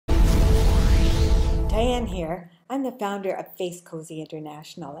Diane here. I'm the founder of Face Cozy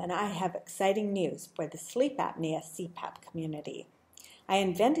International, and I have exciting news for the sleep apnea CPAP community. I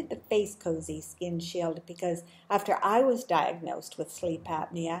invented the Face Cozy Skin Shield because after I was diagnosed with sleep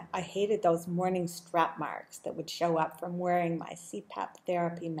apnea, I hated those morning strap marks that would show up from wearing my CPAP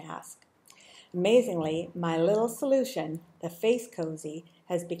therapy mask. Amazingly, my little solution, the Face Cozy,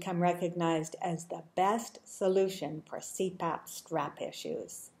 has become recognized as the best solution for CPAP strap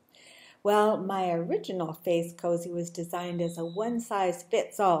issues. Well, my original Face Cozy was designed as a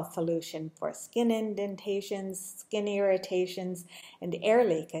one-size-fits-all solution for skin indentations, skin irritations, and air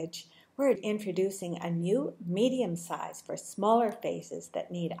leakage. We're introducing a new medium size for smaller faces that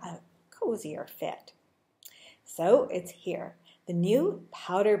need a cozier fit. So it's here, the new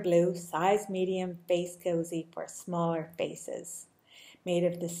powder blue size medium Face Cozy for smaller faces. Made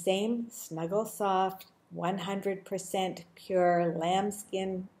of the same snuggle soft, 100% pure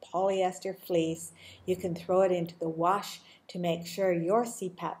lambskin polyester fleece, you can throw it into the wash to make sure your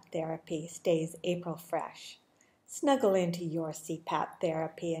CPAP therapy stays April fresh. Snuggle into your CPAP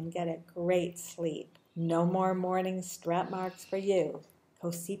therapy and get a great sleep. No more morning strap marks for you. Go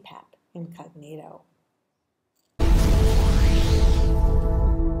CPAP incognito.